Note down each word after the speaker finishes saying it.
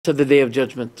to the day of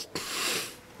judgment.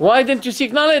 Why didn't you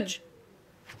seek knowledge?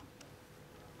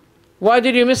 Why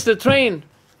did you miss the train?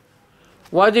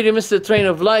 Why did you miss the train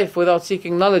of life without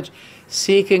seeking knowledge?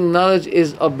 Seeking knowledge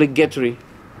is obligatory.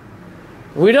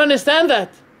 We don't understand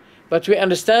that, but we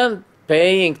understand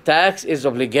paying tax is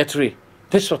obligatory.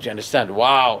 This is what you understand.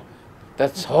 Wow,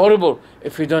 that's horrible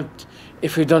if we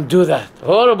don't do that.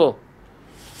 Horrible.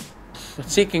 But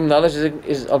seeking knowledge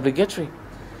is obligatory.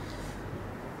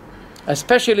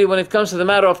 Especially when it comes to the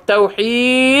matter of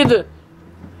Tawheed.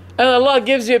 And Allah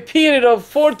gives you a period of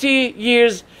 40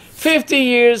 years, 50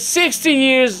 years, 60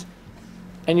 years,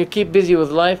 and you keep busy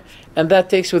with life, and that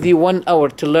takes with you 1 hour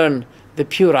to learn the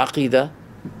pure Aqidah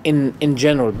in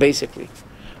general, basically.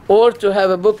 Or to have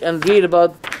a book and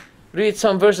read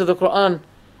some verse of the Quran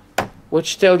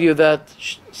which tell you that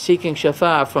seeking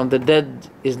shafa'ah from the dead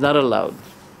is not allowed.